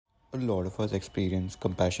a lot of us experience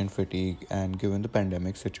compassion fatigue, and given the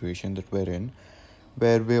pandemic situation that we're in,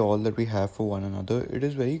 where we're all that we have for one another, it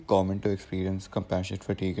is very common to experience compassion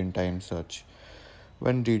fatigue in times such.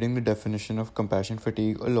 When reading the definition of compassion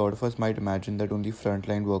fatigue, a lot of us might imagine that only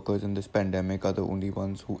frontline workers in this pandemic are the only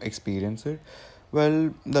ones who experience it.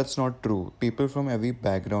 Well, that's not true. People from every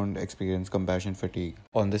background experience compassion fatigue.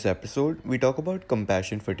 On this episode, we talk about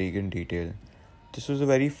compassion fatigue in detail. This was a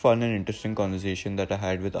very fun and interesting conversation that I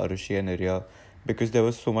had with Arushi and Irya because there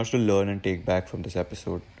was so much to learn and take back from this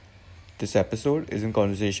episode. This episode is in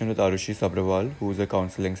conversation with Arushi Sabrawal, who is a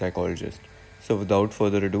counseling psychologist. So, without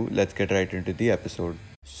further ado, let's get right into the episode.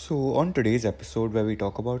 So, on today's episode, where we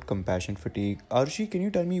talk about compassion fatigue, Arushi, can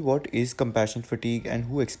you tell me what is compassion fatigue and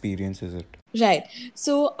who experiences it? Right.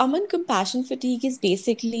 So, Aman, compassion fatigue is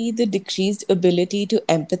basically the decreased ability to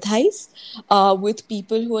empathize with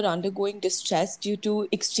people who are undergoing distress due to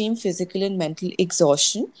extreme physical and mental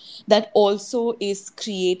exhaustion that also is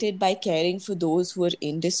created by caring for those who are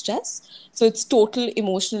in distress. So, it's total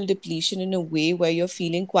emotional depletion in a way where you're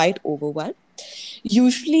feeling quite overwhelmed.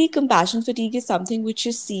 Usually, compassion fatigue is something which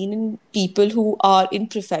is seen in people who are in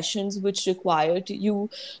professions which require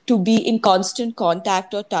you to be in constant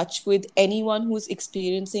contact or touch with anyone who's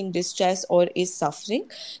experiencing distress or is suffering.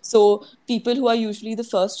 So, people who are usually the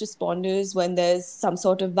first responders when there's some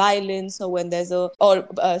sort of violence, or when there's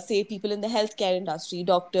say people in the healthcare industry,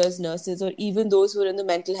 doctors, nurses, or even those who are in the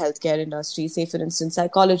mental health care industry, say for instance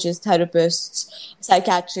psychologists, therapists,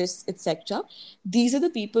 psychiatrists, etc. These are the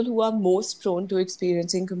people who are most prone to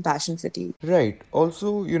experiencing compassion fatigue. Right.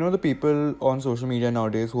 Also, the people on social media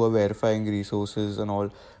nowadays who are verifying resources and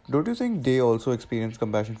all, don't you think they also experience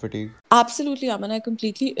compassion fatigue? Absolutely, Aman. I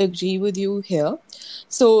completely agree with you here.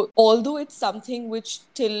 So, although it's something which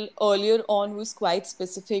till earlier on was quite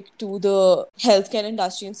specific to the healthcare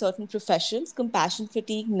industry and certain professions, compassion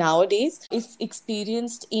fatigue nowadays is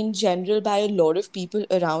experienced in general by a lot of people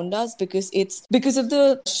around us because it's because of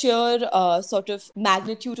the sheer sort of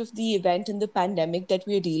magnitude of the event in the pandemic that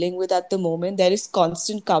we are dealing with at the moment. There is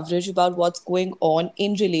constant coverage about what's going on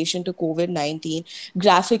in relation to COVID-19,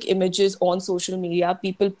 graphic images on social media,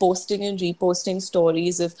 people posting and reposting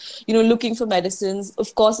stories of, looking for medicines.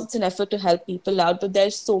 Of course, it's an effort to help people out, but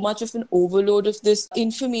there's so much of an overload of this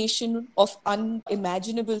information of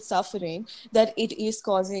unimaginable suffering that it is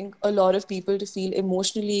causing a lot of people to feel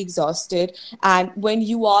emotionally exhausted. And when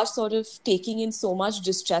you are sort of taking in so much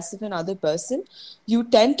distress of another person, you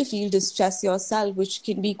tend to feel distress yourself, which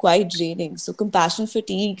can be quite draining. So compassion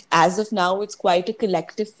fatigue, as of now, it's quite a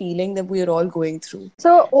collective feeling that we are all going through.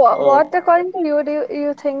 So, what, according to you, do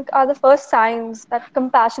you think are the first signs that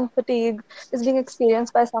compassion fatigue is being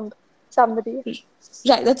experienced by somebody?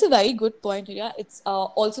 Right, that's a very good point, Riya. It's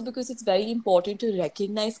also because it's very important to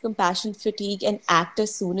recognize compassion fatigue and act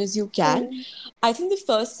as soon as you can. I think the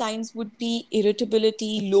first signs would be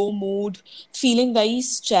irritability, low mood, feeling very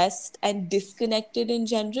stressed and disconnected in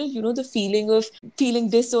general. The feeling of feeling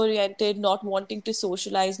disoriented, not wanting to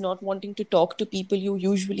socialize, not wanting to talk to people you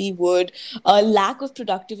usually would. Lack of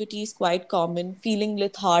productivity is quite common, feeling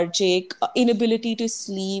lethargic, inability to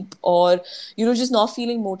sleep, or, just not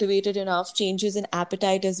feeling motivated enough, changes in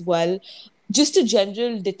appetite as well. Just a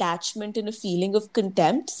general detachment and a feeling of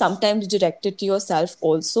contempt, sometimes directed to yourself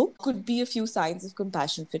also, could be a few signs of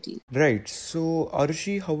compassion fatigue. Right. So,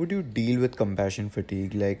 Arushi, how would you deal with compassion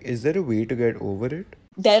fatigue? Like, is there a way to get over it?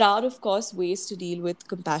 There are, of course, ways to deal with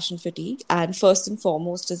compassion fatigue. And first and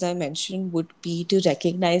foremost, as I mentioned, would be to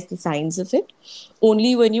recognize the signs of it.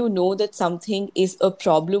 Only when you know that something is a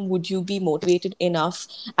problem would you be motivated enough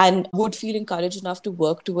and would feel encouraged enough to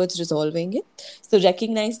work towards resolving it. So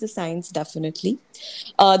recognize the signs definitely.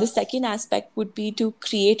 The second aspect would be to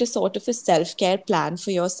create a sort of a self-care plan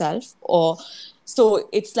for yourself, or so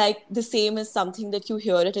it's like the same as something that you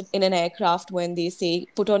hear it in an aircraft when they say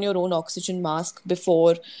put on your own oxygen mask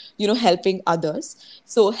before, helping others.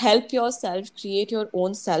 So help yourself, create your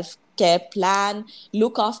own self-care plan,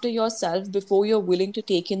 look after yourself before you're willing to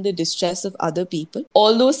take in the distress of other people.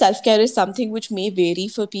 Although self-care is something which may vary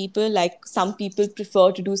for people, like some people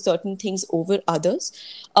prefer to do certain things over others.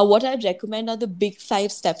 What I'd recommend are the big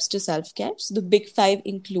 5 steps to self-care. So the big 5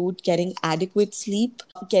 include getting adequate sleep,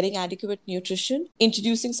 getting adequate nutrition,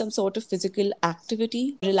 introducing some sort of physical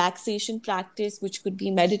activity, relaxation practice, which could be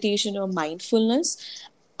meditation or mindfulness,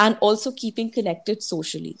 and also keeping connected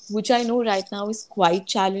socially, which I know right now is quite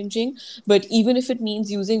challenging. But even if it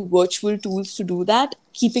means using virtual tools to do that,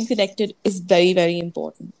 keeping connected is very, very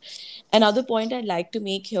important. Another point I'd like to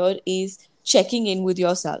make here is checking in with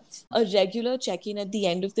yourself. A regular check-in at the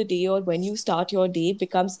end of the day or when you start your day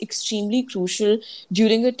becomes extremely crucial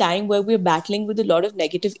during a time where we're battling with a lot of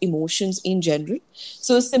negative emotions in general.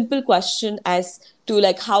 So a simple question as to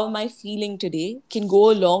like, how am I feeling today, can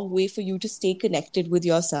go a long way for you to stay connected with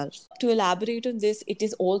yourself. To elaborate on this, it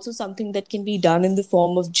is also something that can be done in the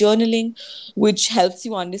form of journaling, which helps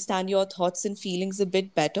you understand your thoughts and feelings a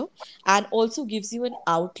bit better and also gives you an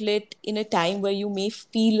outlet in a time where you may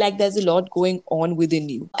feel like there's a lot going on within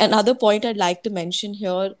you. Another point I'd like to mention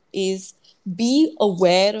here is be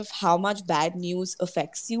aware of how much bad news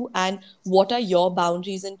affects you and what are your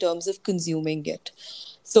boundaries in terms of consuming it.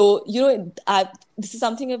 So, this is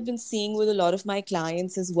something I've been seeing with a lot of my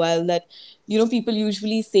clients as well, that, people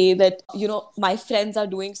usually say that, my friends are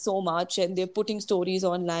doing so much and they're putting stories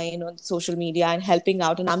online on social media and helping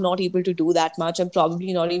out, and I'm not able to do that much. I'm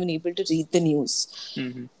probably not even able to read the news.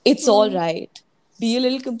 Mm-hmm. It's all right. Be a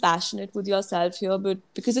little compassionate with yourself here, but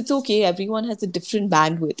because it's okay, everyone has a different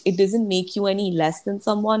bandwidth. It doesn't make you any less than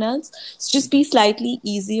someone else. So just be slightly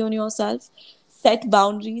easy on yourself. Set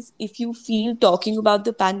boundaries. If you feel talking about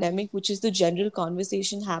the pandemic, which is the general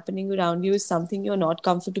conversation happening around you, is something you're not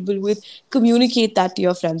comfortable with, communicate that to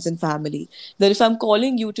your friends and family. That if I'm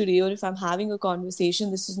calling you today or if I'm having a conversation,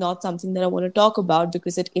 this is not something that I want to talk about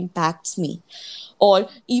because it impacts me. Or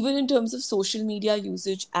even in terms of social media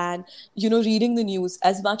usage and, reading the news,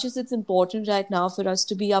 as much as it's important right now for us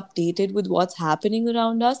to be updated with what's happening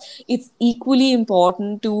around us, it's equally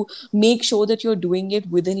important to make sure that you're doing it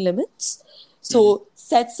within limits. So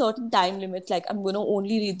set certain time limits, like I'm going to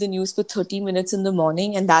only read the news for 30 minutes in the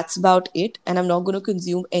morning and that's about it. And I'm not going to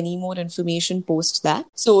consume any more information post that.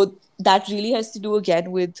 So that really has to do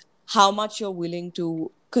again with how much you're willing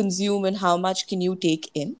to consume and how much can you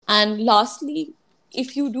take in. And lastly,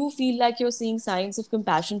 if you do feel like you're seeing signs of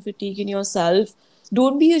compassion fatigue in yourself,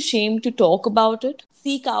 don't be ashamed to talk about it.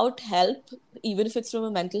 Seek out help, even if it's from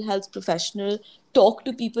a mental health professional. Talk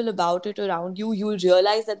to people about it around you. You'll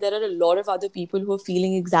realize that there are a lot of other people who are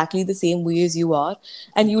feeling exactly the same way as you are,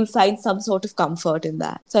 and you'll find some sort of comfort in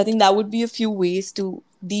that. So I think that would be a few ways to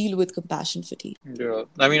deal with compassion fatigue. Yeah,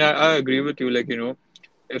 I mean, I agree with you. Like,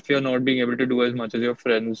 if you're not being able to do as much as your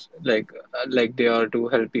friends, like they are to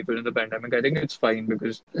help people in the pandemic, I think it's fine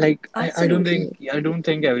because, like, Absolutely. I don't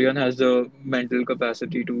think everyone has the mental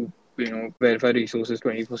capacity to, verify resources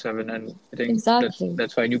 24/7, and I think Exactly.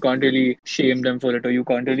 that's fine. You can't really shame them for it, or you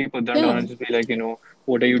can't really put them down Yeah. and just be like,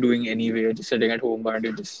 what are you doing anyway? You're just sitting at home, why don't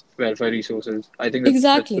you just verify resources? I think that's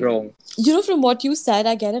Exactly. wrong. From what you said,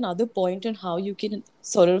 I get another point on how you can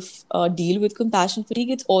sort of deal with compassion fatigue.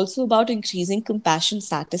 It's also about increasing compassion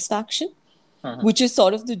satisfaction, Uh-huh. which is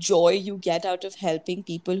sort of the joy you get out of helping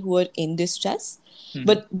people who are in distress. Mhm.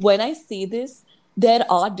 But when I say this,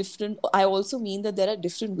 I also mean that there are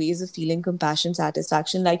different ways of feeling compassion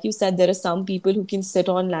satisfaction. Like you said, there are some people who can sit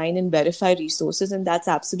online and verify resources, and that's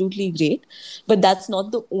absolutely great. But that's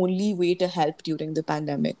not the only way to help during the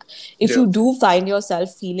pandemic. If Yeah. you do find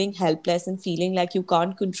yourself feeling helpless and feeling like you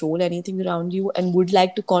can't control anything around you and would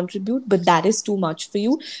like to contribute, but that is too much for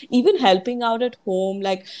you, even helping out at home,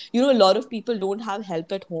 like, a lot of people don't have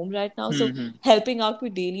help at home right now. So Hmm. helping out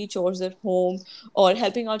with daily chores at home or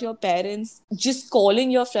helping out your parents, just calling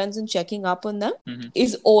your friends and checking up on them Hmm.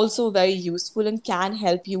 is also very useful and can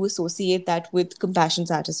help you associate that with compassion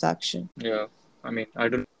satisfaction. Yeah. I mean, I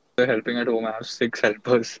don't know if they're helping at home. I have six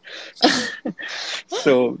helpers.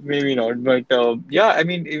 So maybe not. But yeah, I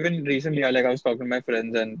mean, even recently, I was talking to my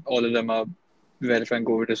friends, and all of them are verifying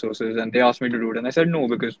COVID resources, and they asked me to do it, and I said no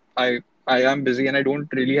because I am busy and I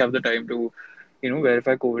don't really have the time to,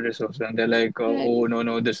 verify COVID resources. And they're like, Right. oh no,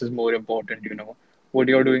 no, this is more important. What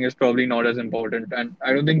you're doing is probably not as important, and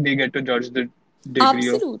I don't think they get to judge the degree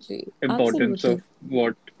of Absolutely. importance of Absolutely.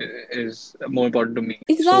 what is more important to me.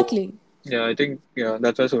 So Exactly. yeah, I think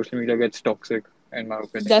that's why social media gets toxic, in my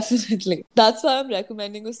opinion. Definitely. That's why I'm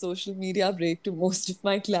recommending a social media break to most of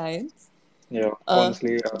my clients. Yeah, Uh,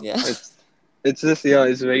 honestly, yeah. it's just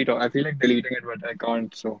it's very tough. I feel like deleting it, but I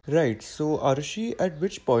can't. So Right. So, Arushi, at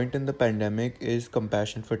which point in the pandemic is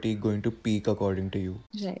compassion fatigue going to peak according to you?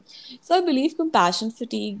 Right. So I believe compassion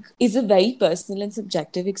fatigue is a very personal and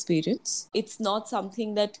subjective experience. It's not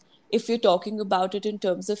something that, if you're talking about it in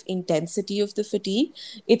terms of intensity of the fatigue,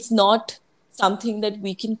 it's not something that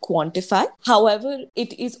we can quantify. However,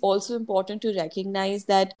 it is also important to recognize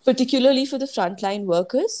that, particularly for the frontline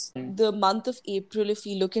workers, the month of April, if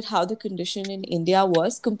we look at how the condition in India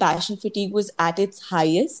was, compassion fatigue was at its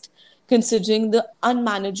highest considering the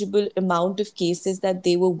unmanageable amount of cases that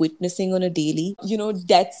they were witnessing on a daily.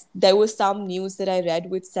 Deaths. There was some news that I read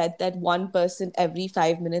which said that one person every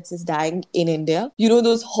 5 minutes is dying in India.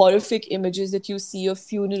 Those horrific images that you see of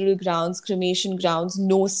funeral grounds, cremation grounds,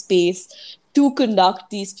 no space to conduct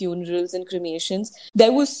these funerals and cremations.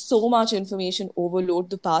 There was so much information overload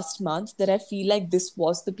the past month that I feel like this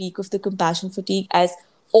was the peak of the compassion fatigue, as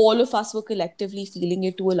all of us were collectively feeling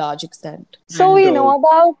it to a large extent. So And we know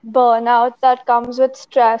about burnout that comes with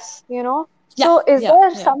stress, So is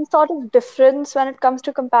there some sort of difference when it comes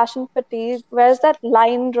to compassion fatigue? Where's that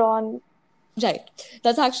line drawn? Right.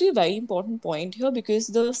 That's actually a very important point here, because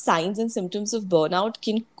the signs and symptoms of burnout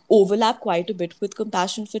can overlap quite a bit with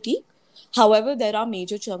compassion fatigue. However, there are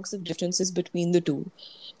major chunks of differences between the two.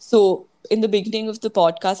 So, in the beginning of the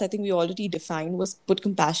podcast, I think we already defined what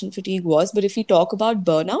compassion fatigue was. But if we talk about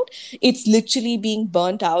burnout, it's literally being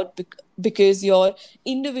burnt out because your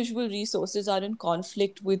individual resources are in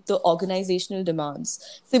conflict with the organizational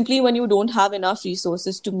demands. Simply when you don't have enough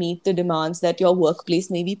resources to meet the demands that your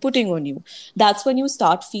workplace may be putting on you, that's when you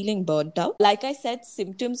start feeling burnt out. Like I said,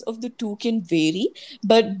 symptoms of the two can vary,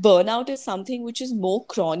 but burnout is something which is more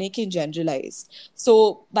chronic and generalized.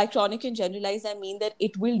 So by chronic and generalized, I mean that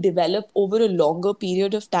it will develop over a longer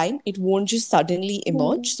period of time. It won't just suddenly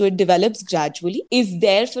emerge. So it develops gradually, is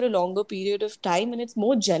there for a longer period of time, and it's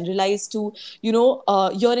more generalized to,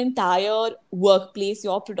 your entire workplace,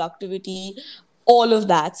 your productivity, all of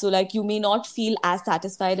that. So like you may not feel as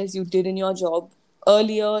satisfied as you did in your job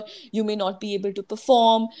earlier. You may not be able to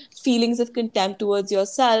perform, feelings of contempt towards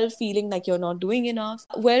yourself, feeling like you're not doing enough.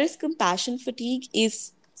 Whereas compassion fatigue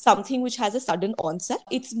is something which has a sudden onset.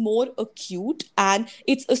 It's more acute, and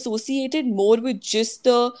it's associated more with just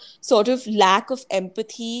the sort of lack of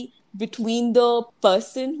empathy between the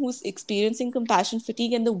person who's experiencing compassion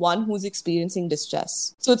fatigue and the one who's experiencing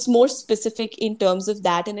distress. So it's more specific in terms of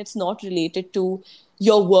that, and it's not related to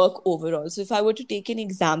your work overall. So if I were to take an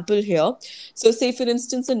example here, so say for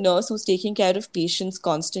instance, a nurse who's taking care of patients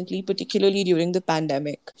constantly, particularly during the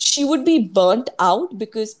pandemic, she would be burnt out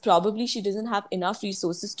because probably she doesn't have enough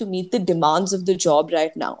resources to meet the demands of the job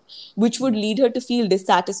right now, which would lead her to feel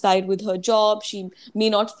dissatisfied with her job. She may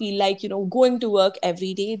not feel like, going to work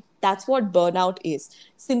every day. That's what burnout is.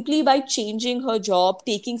 Simply by changing her job,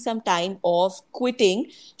 taking some time off,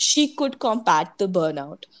 quitting, she could combat the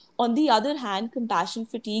burnout. On the other hand, compassion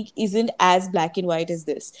fatigue isn't as black and white as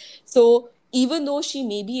this. So even though she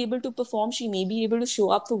may be able to perform, she may be able to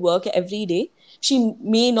show up for work every day, she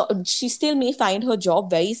still may find her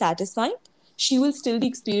job very satisfying. She will still be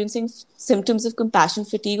experiencing symptoms of compassion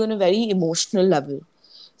fatigue on a very emotional level.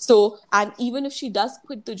 So, and even if she does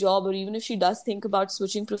quit the job, or even if she does think about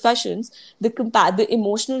switching professions, the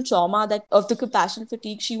emotional trauma that of the compassion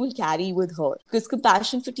fatigue she will carry with her. Because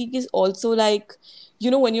compassion fatigue is also like,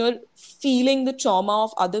 when you're feeling the trauma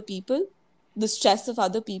of other people, the stress of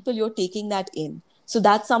other people, you're taking that in. So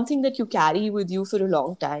that's something that you carry with you for a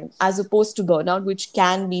long time, as opposed to burnout, which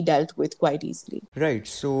can be dealt with quite easily. Right.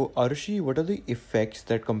 So, Arushi, what are the effects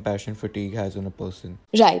that compassion fatigue has on a person?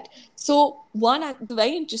 Right. So the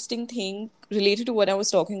very interesting thing related to what I was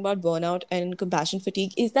talking about, burnout and compassion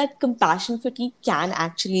fatigue, is that compassion fatigue can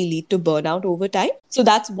actually lead to burnout over time. So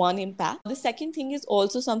that's one impact. The second thing is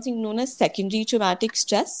also something known as secondary traumatic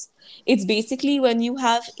stress. It's basically when you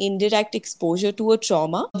have indirect exposure to a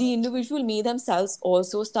trauma, the individual may themselves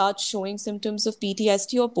also start showing symptoms of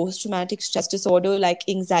PTSD or post-traumatic stress disorder, like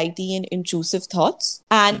anxiety and intrusive thoughts.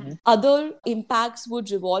 And other impacts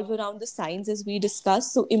would revolve around the signs as we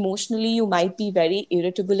discussed. So emotionally, you might be very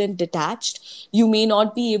irritable and detached. You may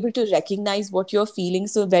not be able to recognize what you're feeling,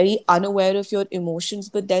 so very unaware of your emotions,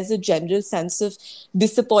 but there's a general sense of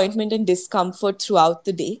disappointment and discomfort throughout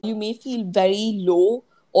the day. You may feel very low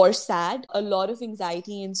or sad, a lot of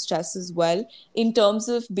anxiety and stress as well. In terms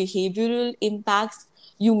of behavioral impacts,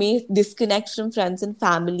 you may disconnect from friends and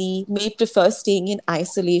family, may prefer staying in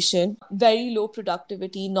isolation, very low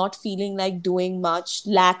productivity, not feeling like doing much,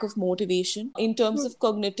 lack of motivation. In terms of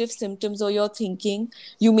cognitive symptoms or your thinking,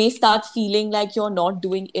 you may start feeling like you're not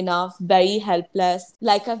doing enough, very helpless.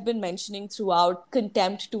 Like I've been mentioning throughout,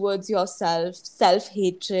 contempt towards yourself,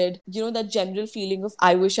 self-hatred, that general feeling of,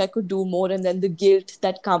 I wish I could do more, and then the guilt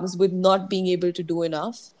that comes with not being able to do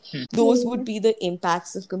enough. Those would be the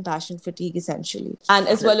impacts of compassion fatigue, essentially. And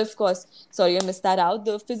as well, of course, sorry, I missed that out,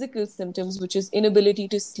 the physical symptoms, which is inability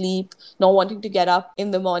to sleep, not wanting to get up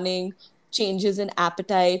in the morning, changes in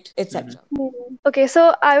appetite, etc. Okay,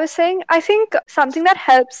 so I was saying, I think something that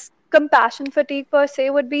helps compassion fatigue per se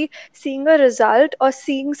would be seeing a result or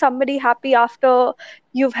seeing somebody happy after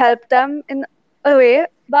you've helped them in a way.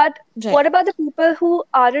 But what about the people who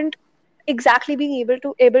aren't exactly being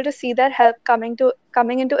able to see their help coming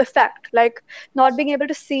into effect, like not being able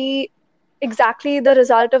to see exactly the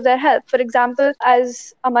result of their help. For example,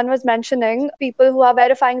 as Aman was mentioning, people who are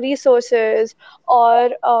verifying resources, or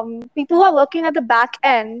people who are working at the back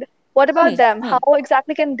end, what about them? How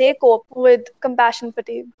exactly can they cope with compassion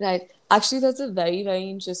fatigue? Right. Actually, that's a very, very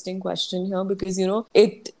interesting question here, because,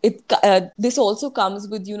 this also comes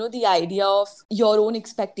with, the idea of your own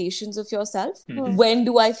expectations of yourself. When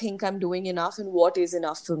do I think I'm doing enough, and what is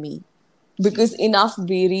enough for me? Because enough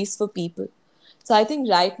varies for people. So I think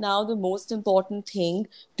right now the most important thing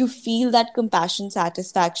to feel that compassion,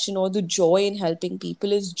 satisfaction, or the joy in helping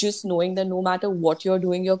people is just knowing that no matter what you're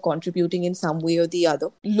doing, you're contributing in some way or the other.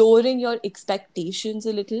 Lowering your expectations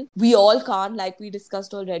a little. We all can't, like we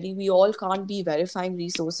discussed already, we all can't be verifying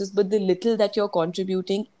resources, but the little that you're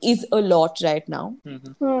contributing is a lot right now.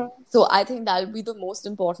 So I think that'll be the most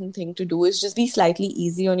important thing to do, is just be slightly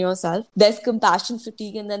easy on yourself. There's compassion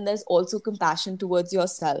fatigue, and then there's also compassion towards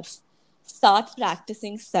yourself. Start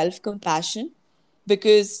practicing self-compassion,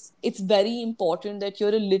 because it's very important that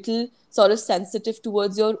you're a little sort of sensitive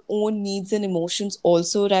towards your own needs and emotions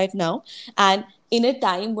also right now. And in a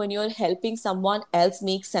time when you're helping someone else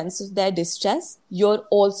make sense of their distress, you're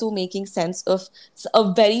also making sense of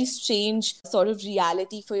a very strange sort of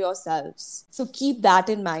reality for yourselves. So keep that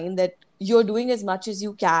in mind, that you're doing as much as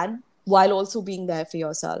you can while also being there for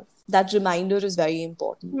yourself. That reminder is very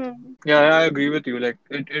important. Yeah, I agree with you. Like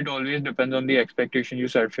it always depends on the expectation you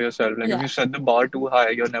set for yourself. Like if you set the bar too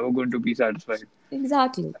high, you're never going to be satisfied.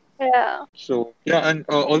 Exactly. Yeah. So yeah, and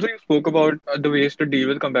also you spoke about the ways to deal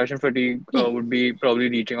with compassion fatigue would be probably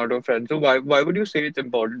reaching out to a friend. So why would you say it's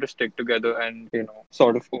important to stick together and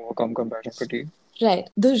sort of overcome compassion fatigue? Right.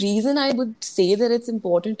 The reason I would say that it's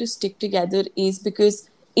important to stick together is because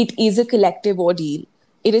it is a collective ordeal.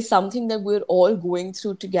 It is something that we're all going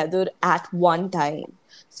through together at one time.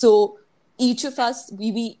 So each of us,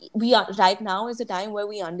 we are right now is a time where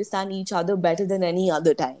we understand each other better than any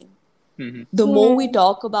other time. The more we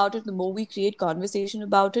talk about it, the more we create conversation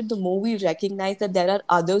about it, the more we recognize that there are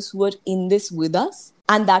others who are in this with us.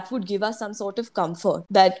 And that would give us some sort of comfort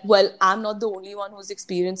that, well, I'm not the only one who's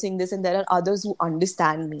experiencing this, and there are others who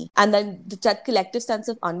understand me. And then that collective sense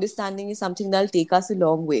of understanding is something that'll take us a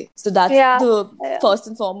long way. So that's the first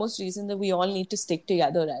and foremost reason that we all need to stick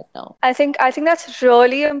together right now. I think that's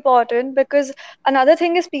really important, because another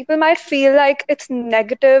thing is people might feel like it's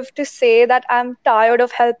negative to say that I'm tired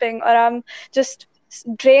of helping, or I'm just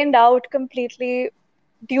drained out completely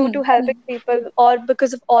due to helping people, or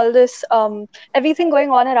because of all this everything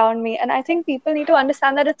going on around me. And I think people need to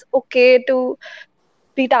understand that it's okay to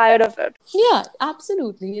be tired of it. Yeah,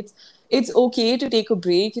 absolutely. It's okay to take a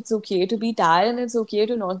break, it's okay to be tired, and it's okay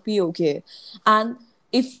to not be okay. And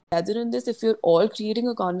if rather in this, if you're all creating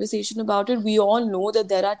a conversation about it, we all know that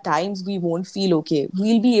there are times we won't feel okay.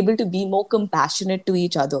 We'll be able to be more compassionate to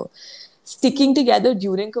each other. Sticking together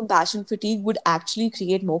during compassion fatigue would actually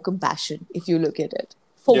create more compassion, if you look at it,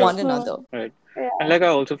 for one another. Right. And like I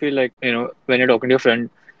also feel like, when you're talking to your friend,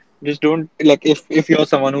 just don't, like, if you're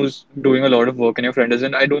someone who's doing a lot of work and your friend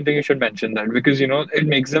isn't, I don't think you should mention that, because it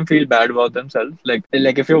makes them feel bad about themselves. Like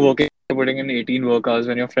if you're working, putting in 18 work hours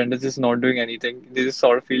when your friend is just not doing anything, they just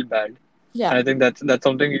sort of feel bad. Yeah. And I think that's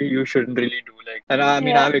something you shouldn't really do. Like, and I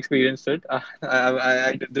mean, I've experienced it.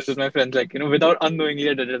 I did this with my friends, like, without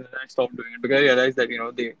unknowingly I did it, and I stopped doing it because I realized that,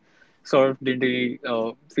 they sort of didn't really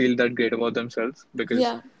feel that great about themselves, because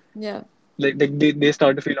like they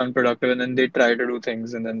start to feel unproductive, and then they try to do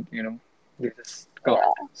things, and then they just can't.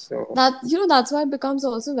 So that's why it becomes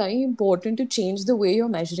also very important to change the way you're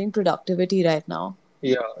measuring productivity right now.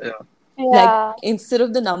 Like, instead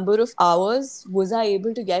of the number of hours, was I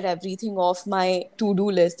able to get everything off my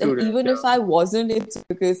to-do list? And even if I wasn't, it's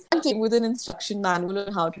because I'm came with an instruction manual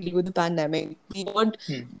on how to deal with the pandemic. We weren't,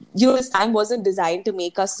 this time wasn't designed to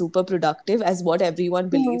make us super productive, as what everyone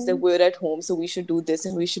believes that we're at home, so we should do this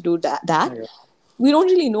and we should do that. We don't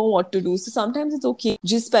really know what to do. So sometimes it's okay.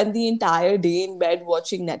 Just spend the entire day in bed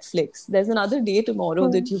watching Netflix. There's another day tomorrow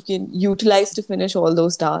that you can utilize to finish all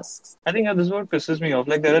those tasks. I think this is what pisses me off.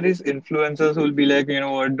 Like, there are these influencers who will be like,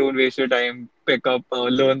 what, don't waste your time, pick up,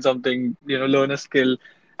 learn something, learn a skill.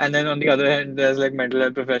 And then on the other hand, there's like mental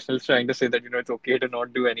health professionals trying to say that, it's okay to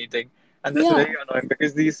not do anything. And that's very annoying,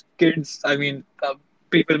 because these kids, I mean,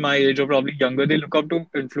 people my age or probably younger, they look up to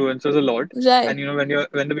influencers a lot. Right. And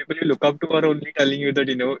when the people you look up to are only telling you that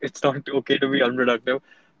it's not okay to be unproductive,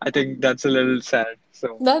 I think that's a little sad.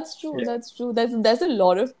 So That's true. yeah, That's true. There's a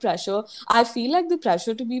lot of pressure. I feel like the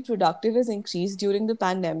pressure to be productive has increased during the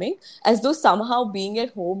pandemic, as though somehow being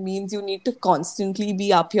at home means you need to constantly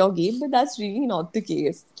be up your game, but that's really not the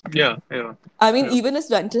case. yeah, yeah, I mean, yeah, even as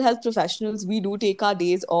mental health professionals, we do take our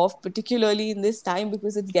days off, particularly in this time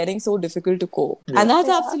because it's getting so difficult to cope. yeah. And that's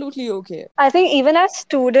Yeah. absolutely okay. I think even as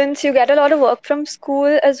students, you get a lot of work from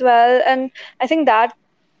school as well. And I think that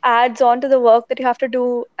adds on to the work that you have to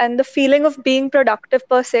do and the feeling of being productive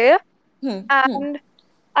per se. Hmm. Hmm. And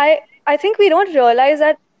I think we don't realize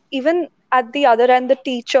that even at the other end, the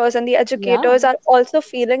teachers and the Yeah. educators are also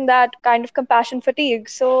feeling that kind of compassion fatigue.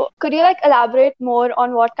 So could you like elaborate more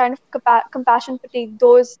on what kind of compassion fatigue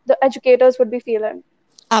those the educators would be feeling?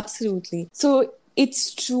 Absolutely. So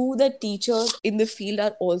it's true that teachers in the field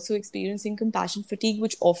are also experiencing compassion fatigue,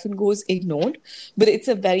 which often goes ignored. But it's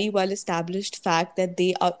a very well established fact that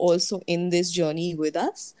they are also in this journey with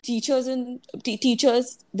us.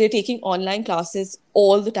 Teachers, they're taking online classes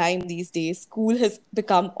all the time these days. School has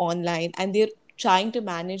become online, and they're trying to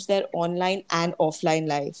manage their online and offline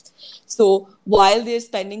life. So while they're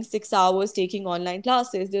spending 6 hours taking online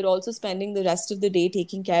classes, they're also spending the rest of the day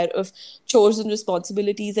taking care of chores and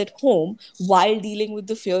responsibilities at home while dealing with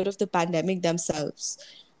the fear of the pandemic themselves.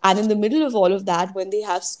 And in the middle of all of that, when they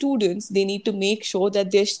have students, they need to make sure that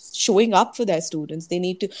they're showing up for their students.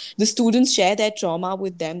 The students share their trauma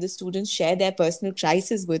with them, the students share their personal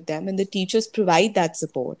crisis with them, and the teachers provide that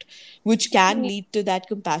support, which can lead to that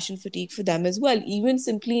compassion fatigue for them as well, even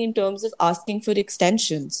simply in terms of asking for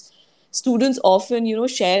extensions. Students often,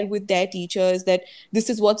 share with their teachers that this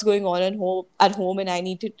is what's going on at home, and I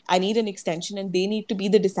need an extension, and they need to be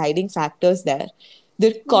the deciding factors there.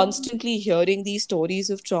 They're constantly hearing these stories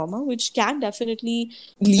of trauma, which can definitely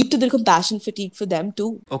lead to the compassion fatigue for them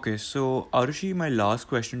too. Okay, so Arushi, my last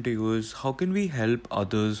question to you is how can we help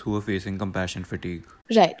others who are facing compassion fatigue?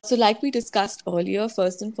 Right. So, like we discussed earlier,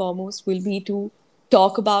 first and foremost will be to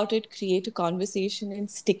talk about it, create a conversation, and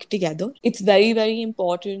stick together. It's very, very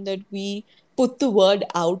important that we put the word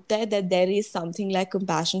out there that there is something like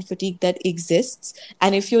compassion fatigue that exists.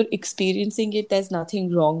 And if you're experiencing it, there's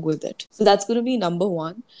nothing wrong with it. So, that's going to be number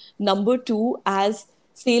one. Number two, as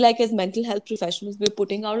mental health professionals, we're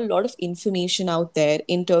putting out a lot of information out there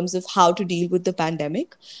in terms of how to deal with the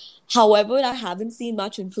pandemic. However, I haven't seen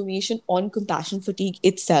much information on compassion fatigue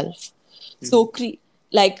itself. So,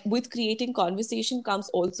 with creating conversation comes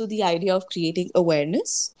also the idea of creating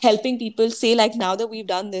awareness, helping people say, like, now that we've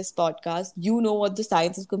done this podcast, you know what the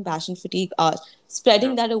signs of compassion fatigue are,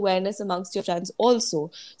 spreading that awareness amongst your friends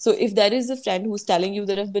also. So, if there is a friend who's telling you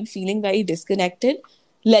that I've been feeling very disconnected,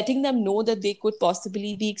 letting them know that they could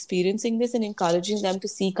possibly be experiencing this and encouraging them to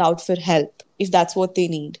seek out for help if that's what they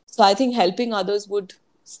need. So I think helping others would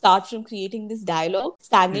start from creating this dialogue,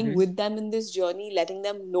 standing with them in this journey, letting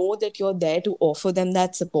them know that you're there to offer them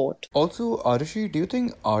that support. Also, Arushi, do you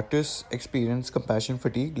think artists experience compassion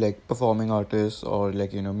fatigue, like performing artists or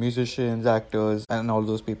like, musicians, actors, and all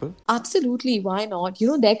those people? Absolutely, why not?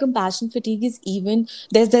 Their compassion fatigue is even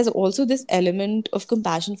there's also this element of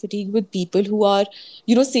compassion fatigue with people who are,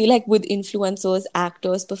 say like with influencers,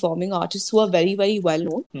 actors, performing artists who are very, very well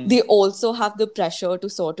known. They also have the pressure to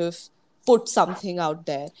sort of put something out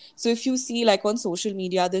there. So if you see like on social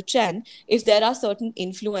media, the trend, if there are certain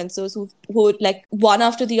influencers who are like one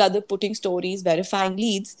after the other putting stories, verifying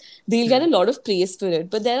leads, they'll get a lot of praise for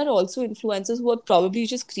it. But there are also influencers who are probably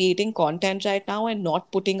just creating content right now and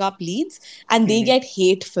not putting up leads, and they get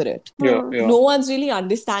hate for it. Yeah, yeah. No one's really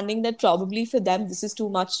understanding that probably for them this is too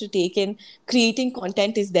much to take in. Creating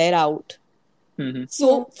content is their out.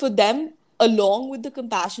 So for them, along with the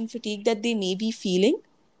compassion fatigue that they may be feeling,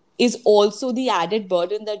 is also the added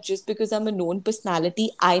burden that just because I'm a known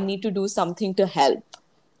personality, I need to do something to help.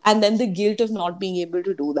 And then the guilt of not being able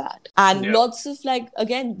to do that. And Yeah. lots of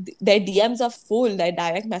again, their DMs are full, their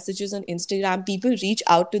direct messages on Instagram. People reach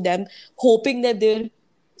out to them hoping that they're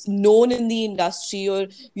known in the industry, or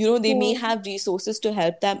they may have resources to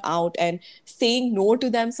help them out, and saying no to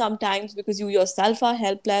them sometimes because you yourself are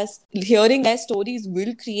helpless. Hearing their stories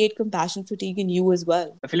will create compassion fatigue in you as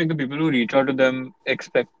well. I feel like the people who reach out to them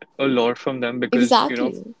expect a lot from them because,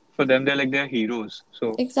 Exactly. for them, they're heroes.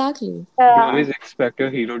 So Exactly. you Yeah. always expect your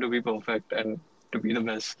hero to be perfect and to be the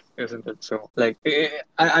best, isn't it? So, like,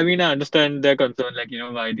 I mean, I understand their concern, like,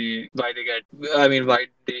 why they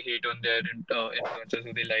hate on their influencers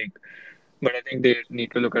who they like. But I think they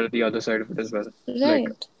need to look at the other side of it as well. Like,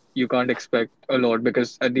 Right. you can't expect a lot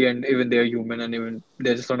because at the end, even they're human and even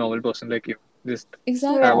they're just a normal person like you. Just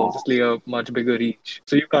Exactly. have Yeah. obviously a much bigger reach.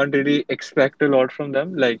 So you can't really expect a lot from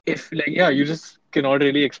them. Like, if, like, yeah, you just cannot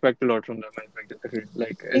really expect a lot from them. I feel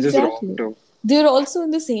like it's just wrong Exactly. to. They're also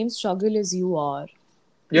in the same struggle as you are.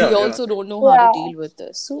 Yeah, They yeah. also don't know how to Yeah. deal with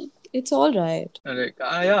this. So it's all right. And like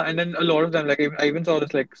yeah, and then a lot of them, like I even saw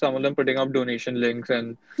this, like some of them putting up donation links,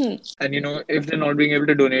 Hmm. and if they're not being able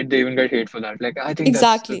to donate, they even get hate for that. Like I think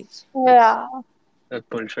Exactly. Yeah. that's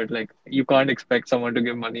bullshit. Like you can't expect someone to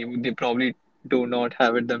give money. They probably do not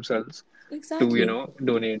have it themselves to Exactly.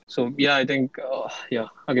 donate. So yeah, I think yeah,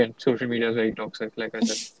 again, social media is very toxic. Like I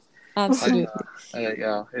said, Absolutely.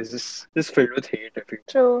 yeah, it's just filled with hate. I feel.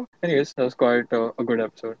 True. Anyways, that was quite a good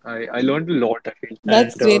episode. I learned a lot. I feel,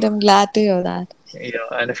 That's and great. I'm glad to hear that. yeah,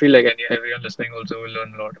 and I feel like everyone listening also will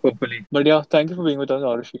learn a lot, hopefully. But yeah, thank you for being with us,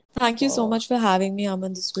 Arushi. Thank you so much for having me,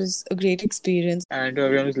 Aman. This was a great experience. And to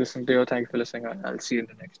everyone who's listening to you, thanks for listening, and I'll see you in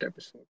the next episode.